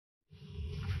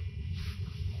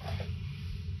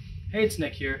Hey, it's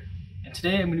Nick here, and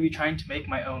today I'm going to be trying to make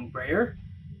my own brayer.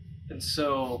 And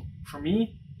so for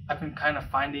me, I've been kind of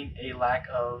finding a lack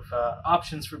of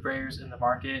options for brayers in the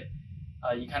market.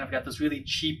 You kind of got those really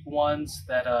cheap ones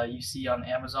that you see on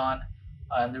Amazon,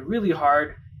 and they're really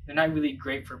hard. They're not really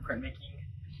great for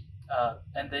printmaking.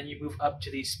 And then you move up to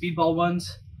these speedball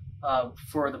ones.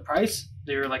 For the price,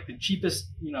 they're like the cheapest,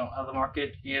 of the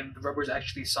market, and the rubber is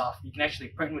actually soft. You can actually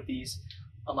print with these,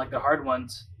 unlike the hard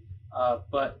ones.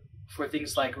 But for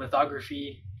things like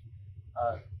lithography,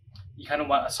 you kind of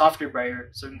want a softer brayer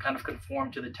so it can kind of conform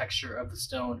to the texture of the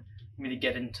stone, really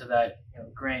get into that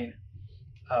grain.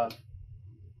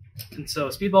 And so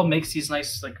Speedball makes these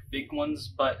nice like big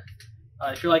ones, but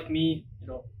if you're like me,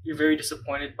 you're very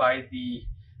disappointed by the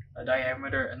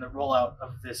diameter and the rollout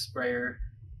of this brayer.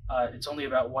 It's only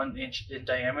about 1 inch in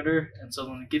diameter, and so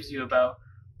it gives you about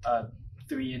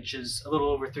 3 inches, a little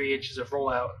over 3 inches of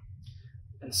rollout.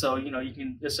 And so, you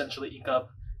can essentially ink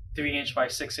up 3 inch by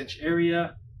 6 inch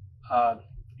area.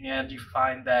 And you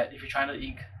find that if you're trying to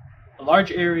ink a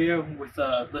large area with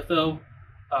litho,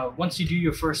 once you do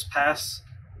your first pass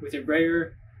with your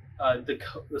brayer,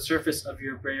 the surface of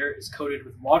your brayer is coated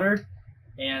with water,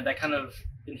 and that kind of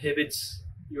inhibits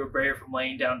your brayer from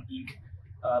laying down ink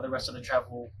the rest of the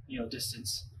travel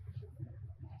distance.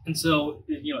 And so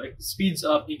it speeds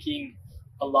up inking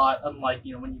a lot, unlike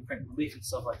when you print relief and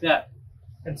stuff like that.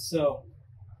 And so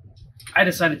I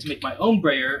decided to make my own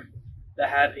brayer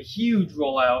that had a huge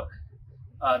rollout.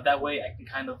 That way I can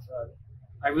kind of,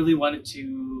 I really wanted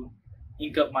to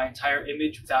ink up my entire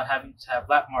image without having to have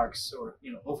lap marks or,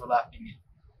 overlapping it.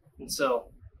 And so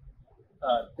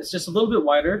it's just a little bit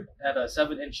wider at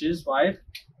 7 inches wide,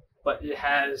 but it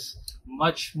has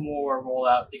much more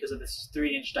rollout because of this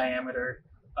 3 inch diameter.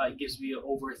 It gives me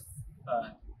over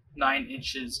 9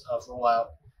 inches of rollout.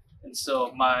 And so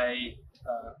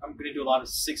I'm going to do a lot of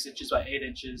 6 inches by 8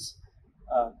 inches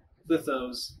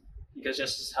lithos, because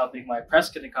just how big my press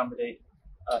can accommodate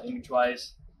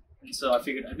image-wise. And so I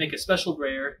figured I'd make a special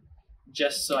brayer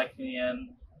just so I can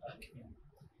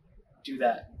do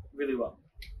that really well.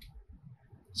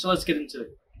 So let's get into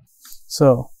it.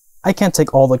 So I can't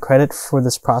take all the credit for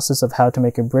this process of how to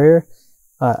make a brayer.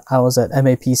 I was at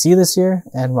MAPC this year,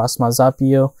 and Ross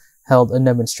Mazapio held a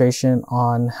demonstration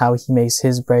on how he makes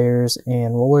his brayers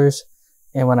and rollers.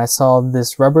 And when I saw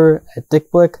this rubber at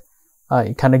THICC,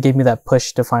 it kind of gave me that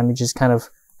push to finally just kind of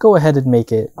go ahead and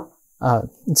make it.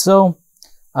 There's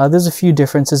a few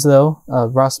differences though.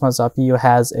 Ross Mazapio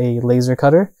has a laser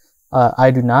cutter. I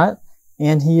do not.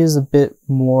 And he is a bit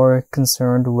more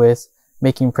concerned with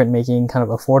making printmaking kind of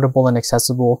affordable and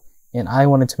accessible. And I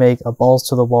wanted to make a balls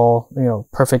to the wall,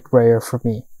 perfect brayer for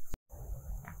me.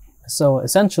 So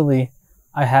essentially,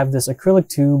 I have this acrylic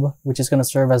tube, which is going to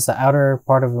serve as the outer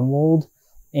part of the mold.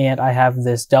 And I have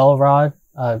this dowel rod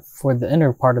for the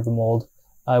inner part of the mold,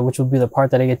 which will be the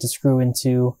part that I get to screw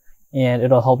into, and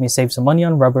it'll help me save some money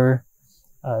on rubber,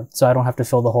 so I don't have to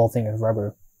fill the whole thing with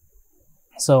rubber.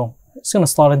 So I'm just going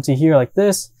to slot into here like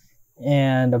this,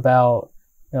 and about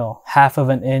 1/2 of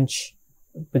an inch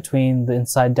between the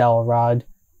inside dowel rod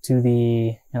to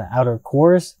the outer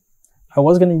cores. I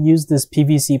was going to use this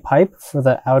PVC pipe for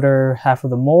the outer half of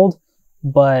the mold,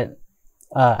 but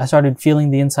I started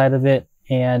feeling the inside of it,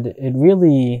 and it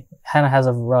really kind of has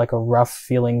a rough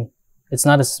feeling. It's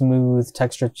not a smooth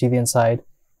texture to the inside,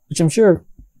 which I'm sure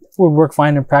would work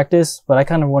fine in practice, but I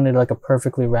kind of wanted like a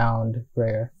perfectly round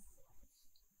brayer.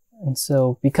 And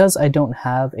so because I don't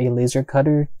have a laser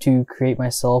cutter to create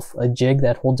myself a jig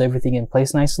that holds everything in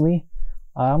place nicely,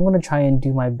 I'm going to try and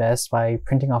do my best by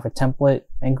printing off a template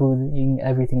and gluing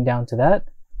everything down to that.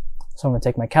 So I'm going to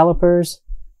take my calipers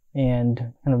and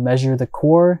kind of measure the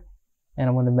core, and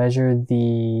I'm going to measure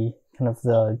the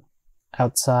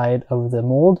outside of the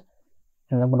mold,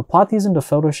 and I'm going to plot these into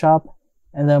Photoshop,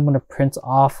 and then I'm going to print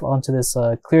off onto this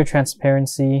clear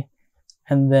transparency,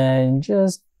 and then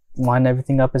just line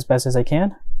everything up as best as I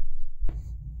can.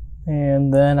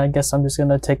 And then I guess I'm just going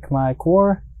to take my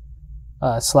core,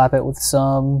 slap it with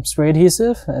some spray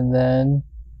adhesive, and then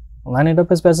line it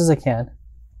up as best as I can.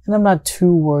 And I'm not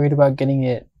too worried about getting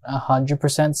it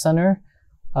 100% center,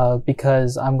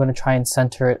 because I'm going to try and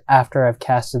center it after I've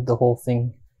casted the whole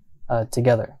thing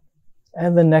together.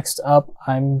 And then next up,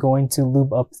 I'm going to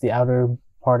lube up the outer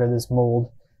part of this mold.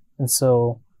 And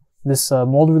so this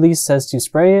mold release says to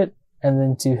spray it, and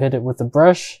then to hit it with the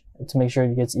brush to make sure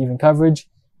it gets even coverage,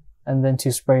 and then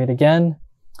to spray it again.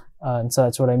 And so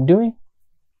that's what I'm doing.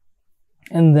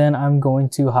 And then I'm going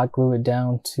to hot glue it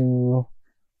down to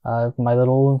my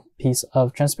little piece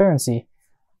of transparency.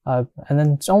 And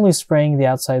then it's only spraying the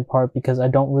outside part because I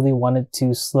don't really want it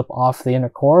to slip off the inner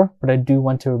core, but I do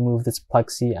want to remove this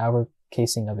plexi outer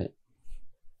casing of it.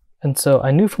 And so I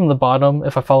knew from the bottom,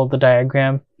 if I followed the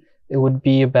diagram, it would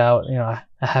be about, a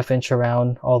half-inch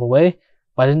around all the way.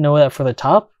 But I didn't know that for the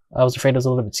top. I was afraid it was a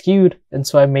little bit skewed. And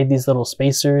so I made these little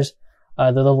spacers,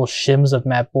 the little shims of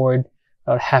mat board,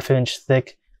 about half-inch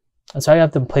thick. And so I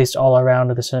got them placed all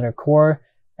around the center core.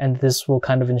 And this will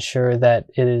kind of ensure that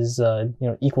it is,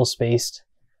 equal spaced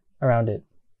around it.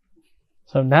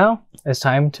 So now it's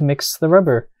time to mix the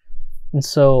rubber. And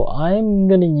so I'm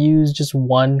going to use just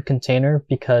one container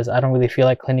because I don't really feel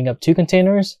like cleaning up two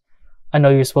containers. I know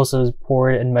you're supposed to pour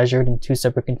it and measure it in two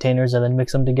separate containers and then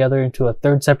mix them together into a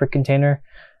third separate container.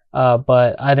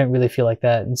 But I didn't really feel like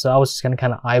that. And so I was just going to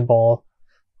kind of eyeball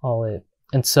all it.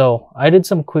 And so I did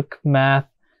some quick math.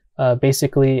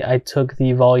 Basically, I took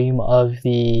the volume of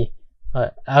the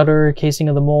outer casing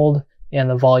of the mold and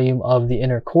the volume of the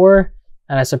inner core,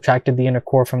 and I subtracted the inner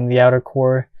core from the outer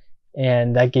core,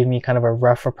 and that gave me kind of a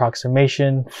rough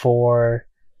approximation for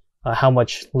how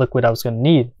much liquid I was going to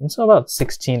need. And so about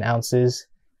 16 ounces.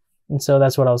 And so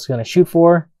that's what I was going to shoot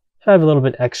for. If I have a little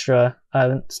bit extra,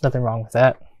 there's nothing wrong with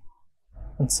that.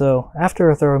 And so after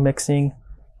a thorough mixing,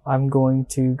 I'm going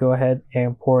to go ahead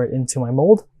and pour it into my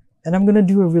mold. And I'm going to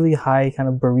do a really high kind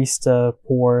of barista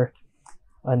pour.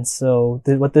 And so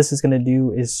what this is going to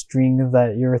do is string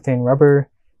that urethane rubber.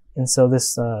 And so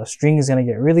this string is going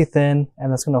to get really thin,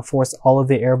 and that's going to force all of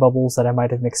the air bubbles that I might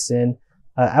have mixed in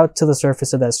out to the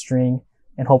surface of that string.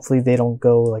 And hopefully they don't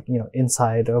go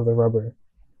inside of the rubber.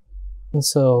 And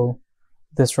so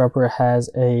this rubber has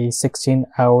a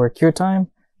 16-hour cure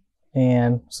time.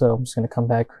 And so I'm just going to come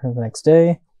back the next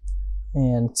day,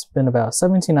 and it's been about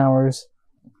 17 hours.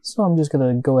 So I'm just going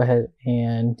to go ahead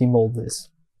and demold this.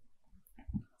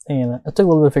 And it took a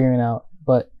little bit of figuring out,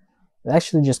 but it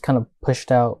actually just kind of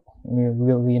pushed out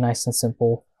really nice and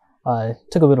simple. It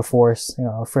took a bit of force.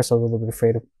 At first I was a little bit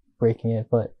afraid of breaking it,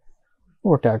 but it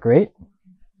worked out great.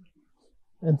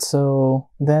 And so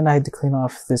then I had to clean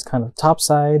off this kind of top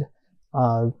side.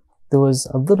 There was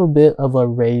a little bit of a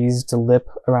raised lip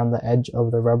around the edge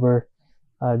of the rubber,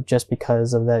 just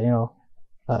because of that,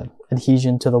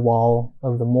 adhesion to the wall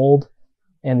of the mold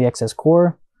and the excess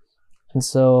core. And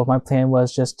so my plan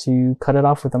was just to cut it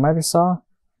off with a miter saw.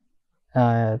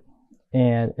 And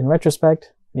in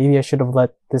retrospect, maybe I should have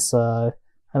let this kind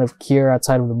of cure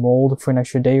outside of the mold for an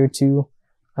extra day or two.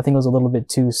 I think it was a little bit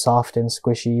too soft and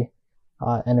squishy,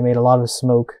 and it made a lot of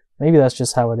smoke. Maybe that's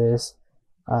just how it is.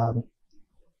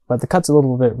 But the cut's a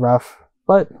little bit rough,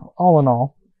 but all in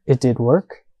all, it did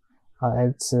work.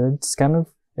 It's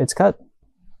cut.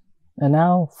 And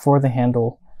now for the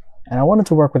handle. And I wanted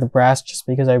to work with brass just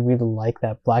because I really like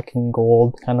that black and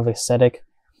gold kind of aesthetic.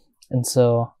 And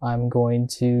so I'm going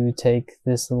to take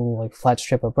this little flat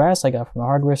strip of brass I got from the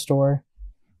hardware store,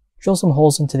 drill some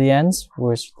holes into the ends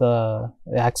where the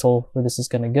axle where this is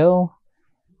going to go.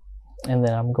 And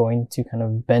then I'm going to kind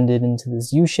of bend it into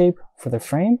this U shape for the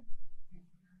frame.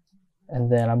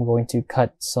 And then I'm going to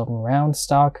cut some round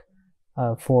stock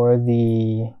for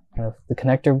the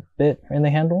connector bit in the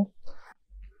handle.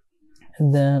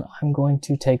 And then I'm going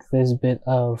to take this bit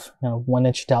of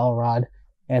 1-inch dowel rod,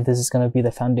 and this is going to be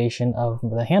the foundation of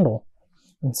the handle.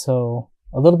 And so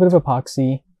a little bit of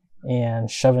epoxy and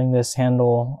shoving this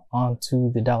handle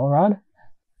onto the dowel rod.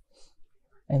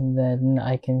 And then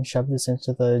I can shove this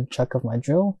into the chuck of my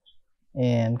drill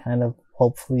and kind of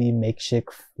hopefully makeshift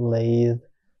lathe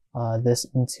this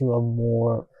into a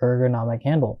more ergonomic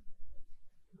handle.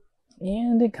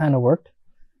 And it kind of worked.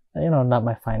 Not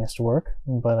my finest work,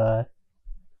 but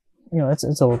it's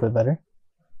a little bit better.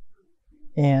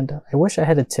 And I wish I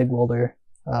had a TIG welder,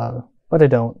 but I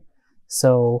don't.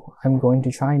 So I'm going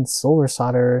to try and solder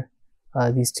solder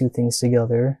these two things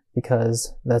together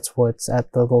because that's what's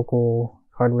at the local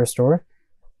hardware store.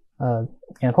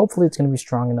 And hopefully it's going to be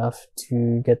strong enough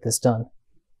to get this done.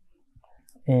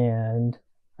 And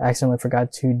I accidentally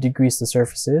forgot to degrease the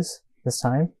surfaces this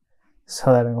time,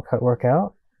 so that it'll work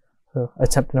out. So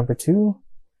attempt number 2,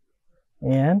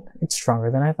 and it's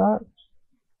stronger than I thought.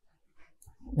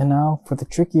 And now for the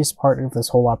trickiest part of this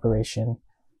whole operation,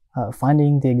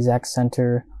 finding the exact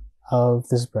center of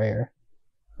this brayer.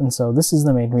 And so this is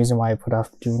the main reason why I put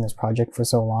off doing this project for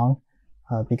so long,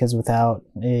 because without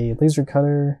a laser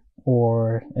cutter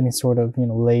or any sort of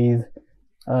lathe,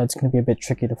 it's going to be a bit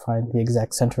tricky to find the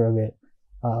exact center of it.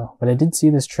 But I did see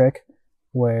this trick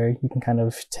where you can kind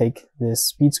of take this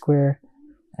speed square,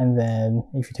 and then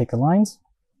if you take the lines,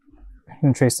 you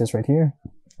can trace this right here,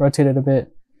 rotate it a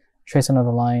bit, trace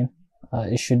another line.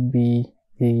 It should be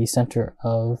the center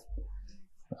of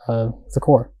the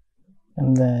core.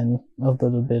 And then a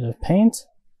little bit of paint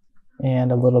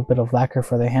and a little bit of lacquer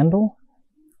for the handle.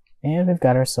 And we've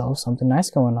got ourselves something nice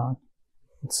going on.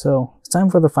 So it's time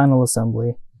for the final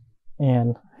assembly.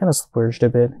 And I kind of splurged a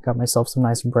bit, got myself some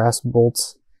nice brass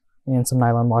bolts and some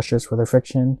nylon washers for the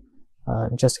friction,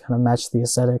 just to kind of match the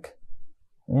aesthetic.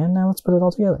 And now let's put it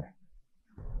all together.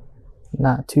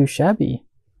 Not too shabby.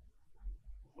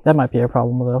 That might be a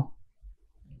problem though.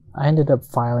 I ended up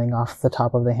filing off the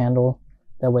top of the handle,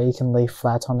 that way you can lay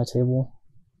flat on the table.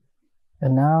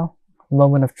 And now,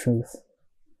 moment of truth.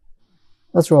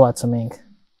 Let's roll out some ink.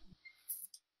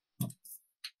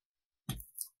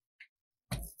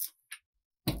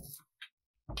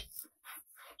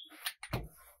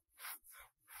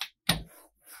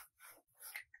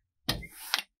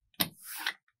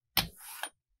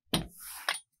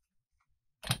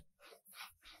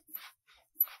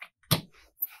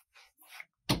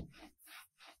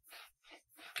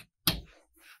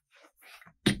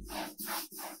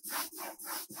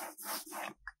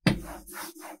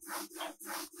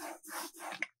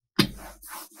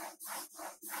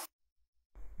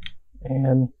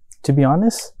 And to be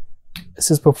honest,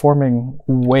 this is performing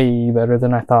way better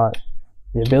than I thought.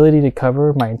 The ability to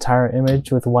cover my entire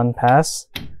image with one pass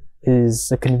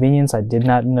is a convenience I did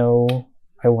not know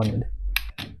I wanted.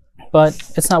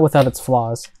 But it's not without its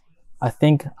flaws. I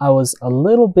think I was a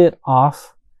little bit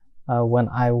off when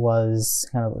I was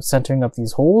kind of centering up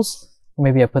these holes.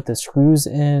 Maybe I put the screws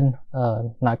in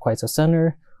not quite so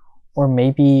center, or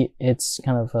maybe it's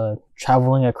kind of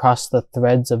traveling across the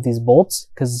threads of these bolts,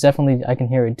 because definitely I can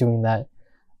hear it doing that.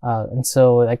 And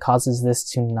so that causes this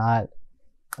to not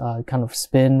kind of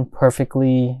spin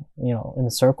perfectly, you know, in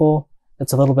a circle.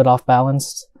 It's a little bit off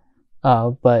balanced,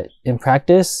 but in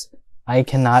practice, I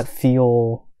cannot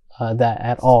feel that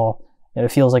at all. It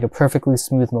feels like a perfectly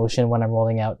smooth motion when I'm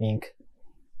rolling out ink.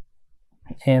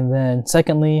 And then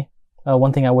secondly,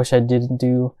 one thing I wish I didn't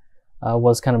do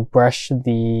was kind of brush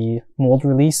the mold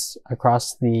release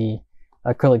across the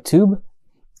acrylic tube.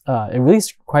 It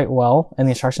released quite well, and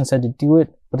the instructions said to do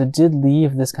it, but it did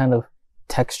leave this kind of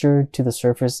texture to the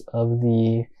surface of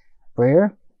the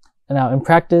brayer. And now in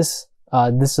practice,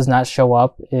 this does not show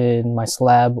up in my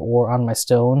slab or on my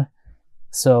stone,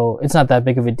 so it's not that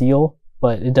big of a deal,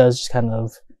 but it does just kind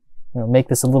of, you know, make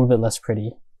this a little bit less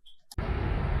pretty.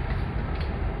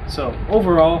 So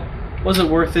overall, was it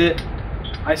worth it?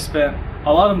 I spent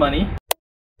a lot of money.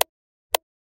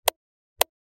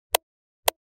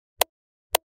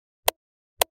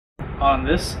 On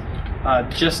this,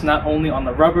 just not only on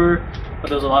the rubber, but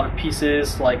there's a lot of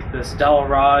pieces like this dowel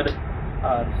rod,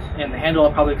 and the handle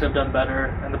I probably could have done better,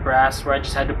 and the brass where I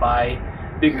just had to buy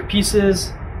bigger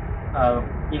pieces.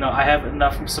 You know, I have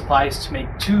enough supplies to make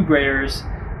 2 brayers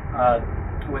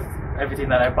with everything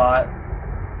that I bought,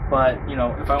 but you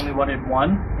know, if I only wanted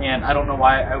 1, and I don't know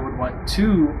why I would want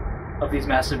 2 of these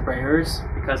massive brayers,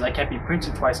 because I can't be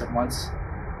printing twice at once.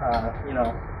 You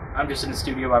know, I'm just in the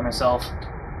studio by myself,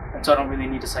 and so I don't really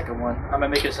need a second one. I might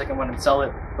make a second one and sell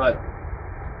it, but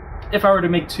if I were to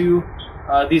make 2,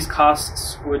 these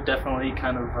costs would definitely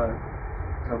kind of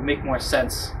you know, make more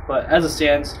sense. But as it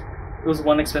stands, it was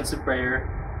one expensive brayer,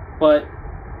 but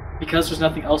because there's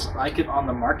nothing else like it on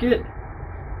the market,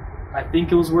 I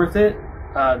think it was worth it.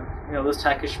 You know, those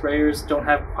THICC sprayers don't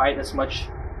have quite as much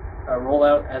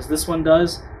rollout as this one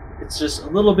does. It's just a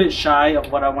little bit shy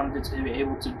of what I wanted it to be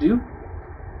able to do,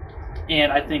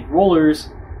 and I think rollers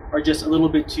are just a little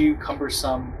bit too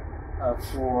cumbersome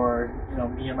for, you know,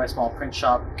 me and my small print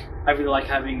shop. I really like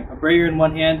having a brayer in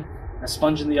one hand and a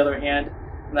sponge in the other hand,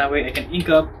 and that way I can ink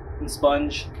up and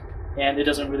sponge, and it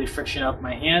doesn't really friction up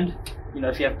my hand. You know,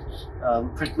 if you have to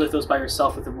print lithos by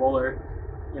yourself with a roller,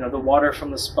 you know, the water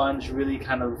from the sponge really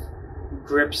kind of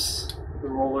grips the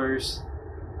rollers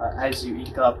as you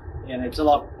ink up, and it's a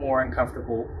lot more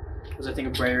uncomfortable, because I think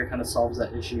a brayer kind of solves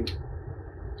that issue.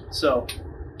 So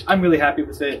I'm really happy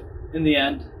with it. In the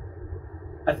end,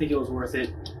 I think it was worth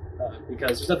it,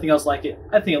 because there's nothing else like it.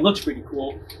 I think it looks pretty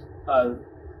cool.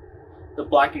 The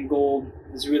black and gold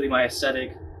is really my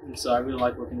aesthetic, and so I really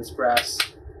like working this brass.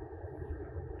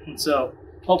 And so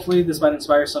hopefully this might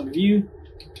inspire some of you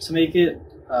to make it,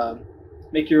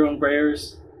 make your own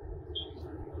brayers.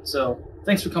 So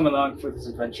thanks for coming along for this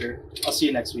adventure. I'll see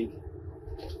you next week.